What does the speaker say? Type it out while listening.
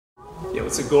Yo,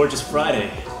 it's a gorgeous Friday.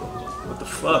 What the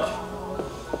fuck?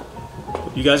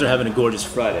 Hope you guys are having a gorgeous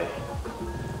Friday.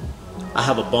 I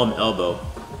have a bum elbow.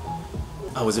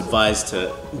 I was advised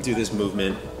to do this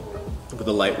movement with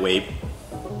a light weight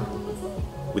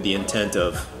with the intent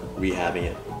of rehabbing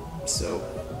it. So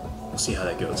we'll see how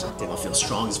that goes. Damn, I feel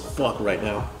strong as fuck right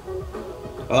now.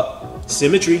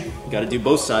 Symmetry. You gotta do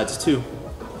both sides too.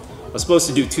 I was supposed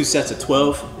to do 2 sets of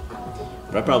 12,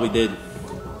 but I probably did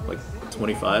like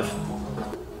 25.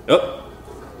 Oh,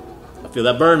 I feel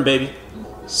that burn, baby.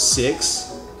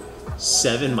 6,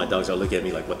 7, my dogs are looking at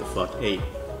me like, what the fuck? 8,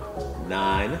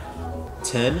 9,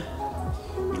 10,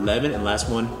 11, and last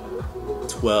one,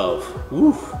 12.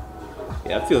 Woo.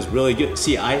 Yeah, that feels really good.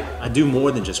 See, I do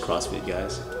more than just CrossFit,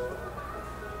 guys.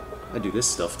 I do this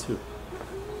stuff too.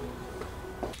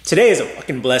 Today is a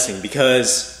fucking blessing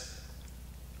because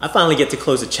I finally get to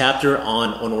close a chapter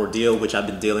on an ordeal which I've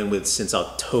been dealing with since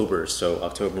October. So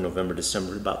October, November,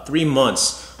 December, about 3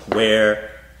 months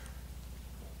where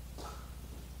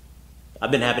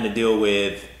I've been having to deal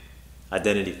with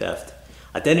identity theft.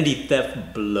 Identity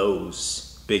theft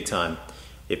blows big time.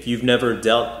 If you've never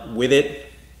dealt with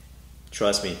it,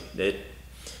 trust me,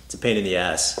 it's a pain in the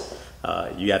ass.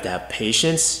 You have to have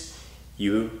patience.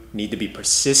 You need to be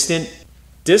persistent,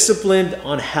 disciplined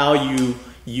on how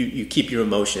you keep your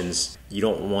emotions. You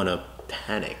don't want to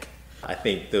panic. I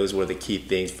think those were the key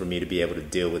things for me to be able to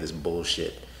deal with this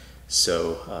bullshit.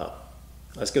 So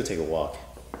let's go take a walk.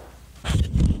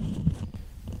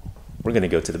 We're gonna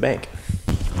go to the bank.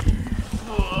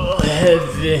 Oh,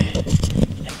 heavy.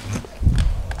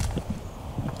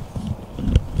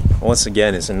 Once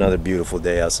again, it's another beautiful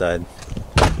day outside.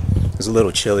 It was a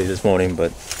little chilly this morning,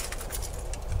 but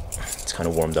it's kind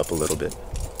of warmed up a little bit,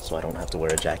 so I don't have to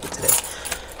wear a jacket today.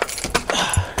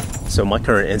 So my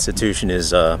current institution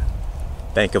is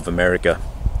Bank of America.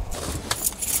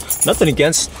 Nothing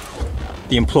against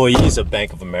the employees of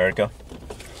Bank of America,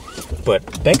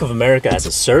 but Bank of America as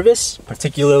a service,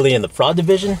 particularly in the fraud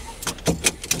division,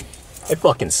 they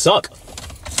fucking suck.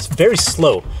 It's very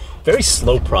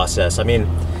slow process. I mean,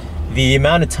 the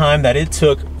amount of time that it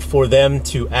took for them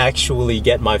to actually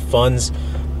get my funds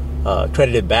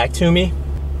credited back to me,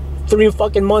 3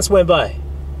 fucking months went by.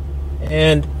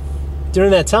 And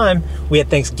during that time, we had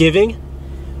Thanksgiving,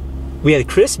 we had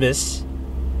Christmas,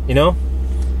 you know?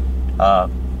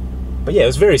 But yeah, it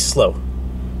was very slow.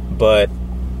 But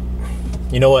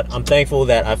you know what? I'm thankful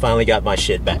that I finally got my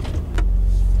shit back.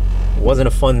 It wasn't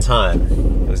a fun time.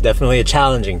 It was definitely a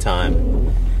challenging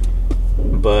time.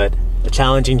 But a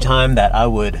challenging time that I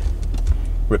would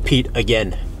repeat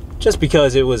again. Just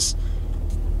because it was,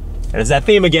 there's that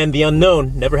theme again, the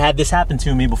unknown. Never had this happen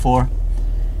to me before.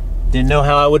 Didn't know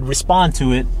how I would respond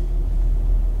to it,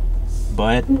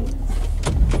 but with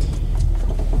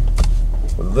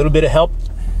a little bit of help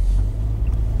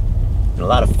and a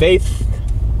lot of faith,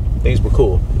 things were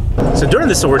cool. So during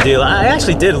this ordeal, I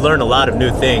actually did learn a lot of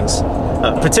new things,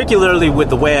 particularly with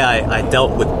the way I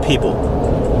dealt with people.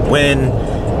 When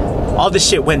all this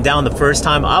shit went down the first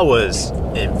time, I was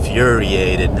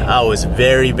infuriated. I was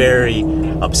very, very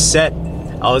upset.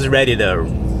 I was ready to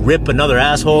rip another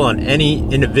asshole on any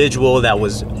individual that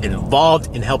was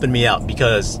involved in helping me out,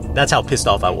 because that's how pissed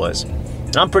off I was.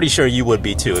 And I'm pretty sure you would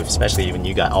be too, especially when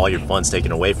you got all your funds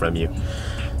taken away from you.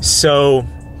 So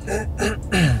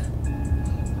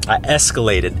I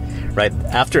escalated, right?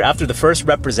 After the first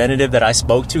representative that I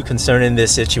spoke to concerning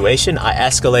this situation, I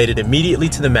escalated immediately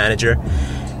to the manager,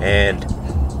 and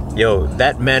yo,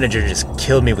 that manager just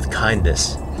killed me with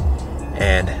kindness.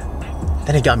 And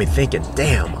then it got me thinking,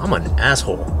 damn, I'm an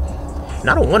asshole. And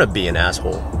I don't want to be an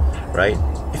asshole, right?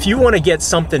 If you want to get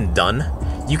something done,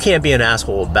 you can't be an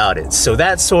asshole about it. So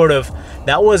that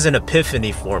was an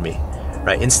epiphany for me,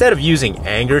 right? Instead of using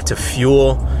anger to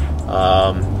fuel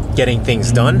getting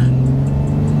things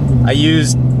done, I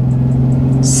used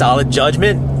solid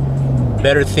judgment,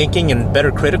 better thinking, and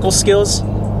better critical skills.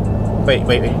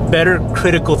 Better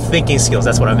critical thinking skills,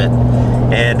 that's what I meant.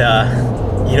 And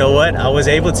you know what? I was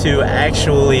able to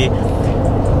actually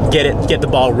get the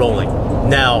ball rolling.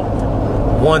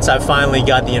 Now, once I finally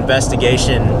got the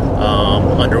investigation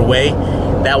underway,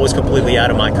 that was completely out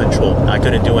of my control. I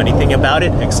couldn't do anything about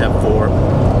it except for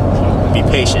be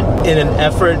patient. In an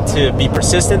effort to be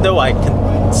persistent, though, I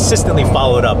consistently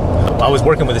followed up. I was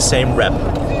working with the same rep.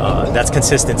 That's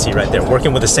consistency right there.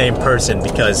 Working with the same person,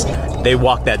 because they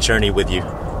walk that journey with you,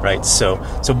 right? So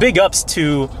big ups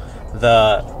to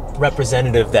the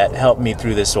representative that helped me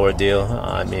through this ordeal.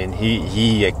 I mean,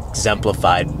 he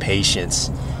exemplified patience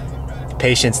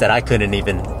that I couldn't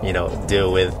even,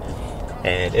 deal with.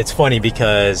 And it's funny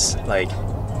because, like,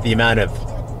 the amount of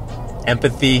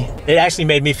empathy. It actually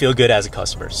made me feel good as a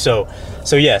customer. So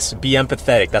yes, be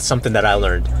empathetic. That's something that I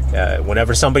learned.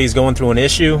 Whenever somebody's going through an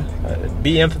issue,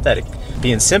 be empathetic.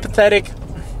 Being sympathetic,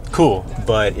 cool.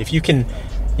 But if you can,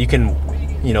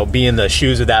 be in the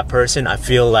shoes of that person, I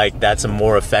feel like that's a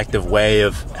more effective way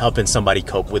of helping somebody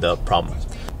cope with a problem.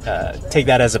 Take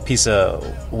that as a piece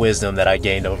of wisdom that I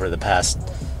gained over the past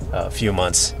few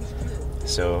months.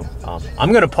 So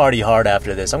I'm gonna party hard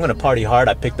after this. I'm gonna party hard.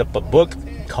 I picked up a book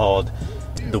called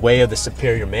The Way of the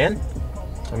Superior Man.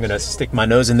 I'm gonna stick my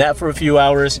nose in that for a few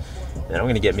hours, and I'm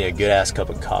gonna get me a good ass cup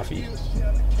of coffee.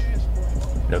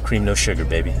 No cream, no sugar,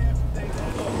 baby.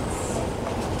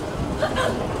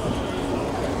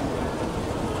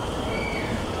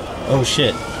 Oh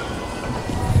shit.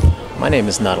 My name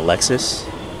is not Alexis.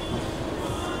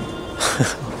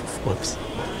 Whoops.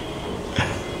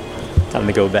 Time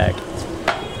to go back.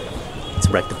 Let's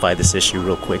rectify this issue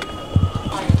real quick.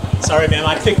 Sorry, ma'am,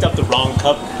 I picked up the wrong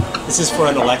cup. This is for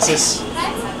an Alexis.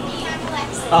 That's me, I'm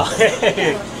Alexis. Oh,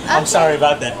 hey. I'm sorry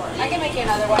about that. I can make you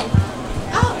another one.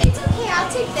 Oh, it's okay.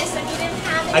 I'll take this one. You didn't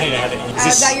have it. I didn't have it.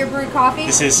 Is that your brewed coffee?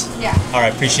 This is? Yeah. All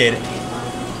right, appreciate it.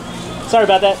 Sorry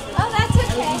about that. Oh, that's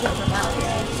okay.